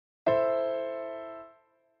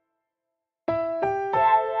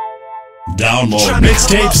Download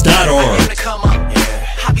mixtapes.org.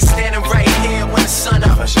 I be standing right here when the sun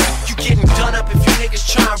up. You getting done up if you niggas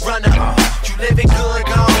tryna run up. You living good,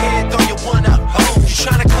 go ahead, throw your one up. You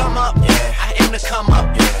tryna come up? I aim to come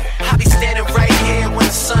up. I be standing right here when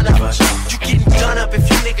the sun up. You getting done up if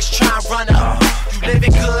you niggas tryna run up. You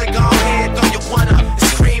living good, go ahead, throw your one up. And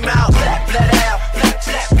scream out, black, black out, black,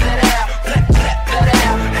 black, black out, black, black, black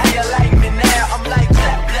out. How you like me now? I'm like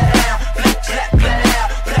black, black out, black, black, black out,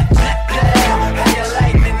 black, black, black out. How you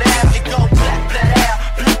like me now? It go black, black out,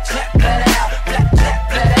 black, black, black out, black, black,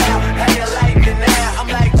 black out. How you like me now? I'm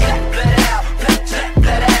like black, black out, black, black,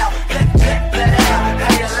 black out, black, black, black out.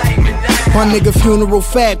 How you like me now? My nigga Funeral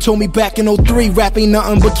Fab told me back in 03, rap ain't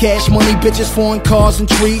nothing but cash money, bitches, foreign cars and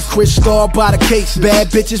trees. Chris Star by the case, bad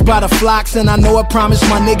bitches by the flocks. And I know I promised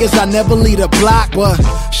my niggas I never leave a block, but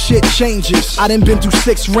shit changes. I done been through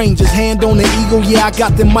 6 ranges, hand on the eagle, yeah, I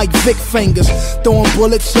got them Mike Vick fingers. Throwing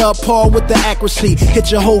bullets up, par with the accuracy. Hit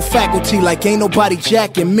your whole faculty like ain't nobody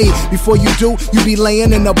jacking me. Before you do, you be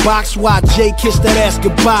laying in a box while Jay kiss that ass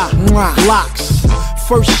goodbye. Mwah. Locks.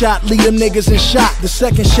 First shot, leave them niggas in shock. The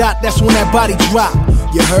second shot, that's when that body drop.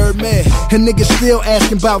 You heard me? And niggas still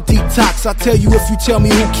asking about detox. I tell you if you tell me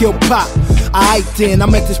who killed Pop. Aight then,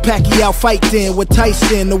 I'm at this Pacquiao fight then with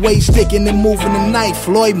Tyson. The way he's sticking and moving the knife,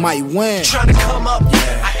 Floyd might win. Tryna come up,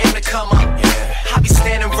 I aim to come up. I be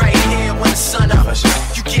standing right here when the sun up.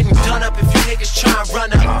 You getting done up if you niggas tryna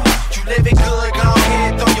run up. You living good, go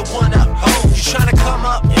ahead, throw your one up. You tryna come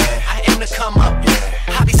up, I aim to come up.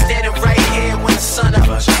 I be standing right here when the sun up.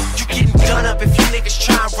 You getting done up if you niggas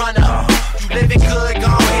tryna run up. You living good, go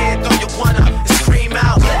ahead, throw your one up. And scream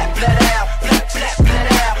out, black, black out, black, black,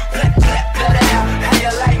 black out, black, black, black out. How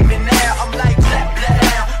you like me now? I'm like black, black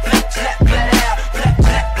out, black, black, black out, black,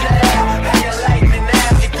 black, black out. How you like me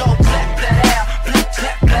now? It go black, black out, black,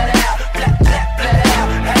 black, black out, black, black, black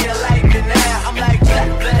out. How you like me now? I'm like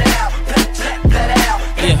black, black out, black, black, black out,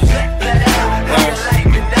 black, black, black out. How you like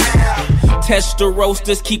me now? Test the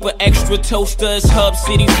roasters, keep an extra toasters. Hub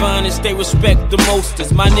City finest, they respect the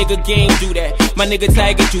mostest. My nigga Game do that, my nigga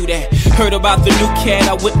Tiger do that. Heard about the new cat,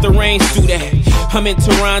 I whip the range do that. I'm in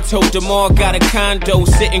Toronto, DeMar got a condo.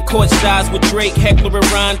 Sitting courtside with Drake, Heckler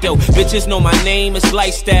and Rondo. Bitches know my name, it's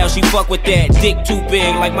lifestyle. She fuck with that, dick too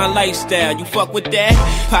big like my lifestyle. You fuck with that?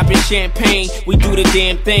 Poppin' champagne, we do the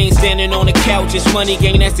damn thing. Standing on the couch, it's money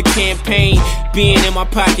gang, that's the campaign. Being in my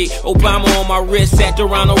pocket, Obama on my wrist. At the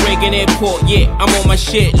Ronald Reagan Airport, yeah, I'm on my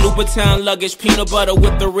shit. Louboutin luggage, peanut butter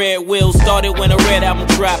with the red wheels. Started when the red album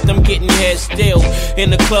dropped, I'm getting head still. In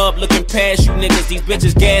the club, looking past you niggas. These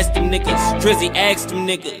bitches gas them niggas. Drizzy asked them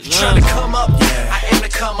niggas. Tryna come up, I aim to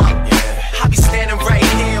come up. I be standing right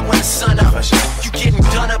here when the sun up. You getting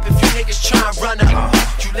done up if you niggas tryna run up.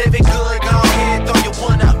 You living good, go ahead, throw your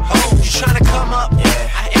one up. You tryna come up,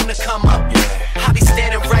 I aim to come up. I be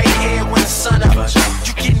standing right here when the sun up.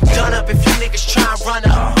 You getting done up if you niggas tryna run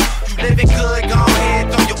up. You living good, go ahead,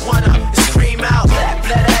 throw your one up. And scream out, black,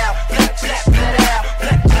 black out, black, black, black out,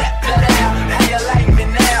 black, black, black out. How you like me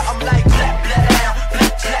now? I'm like black, black out,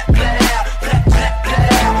 black, black, black out, black, black,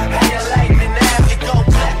 black out. How you like me now? It go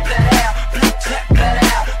black, black out, black, black, black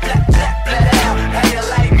out, black, black, black out. How you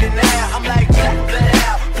like me now? I'm like black, black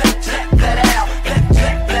out, black, black, black out, black,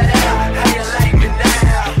 black, black out. How you like me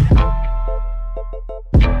now?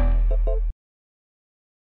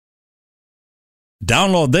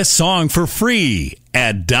 Download this song for free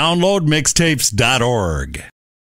at downloadmixtapes.org.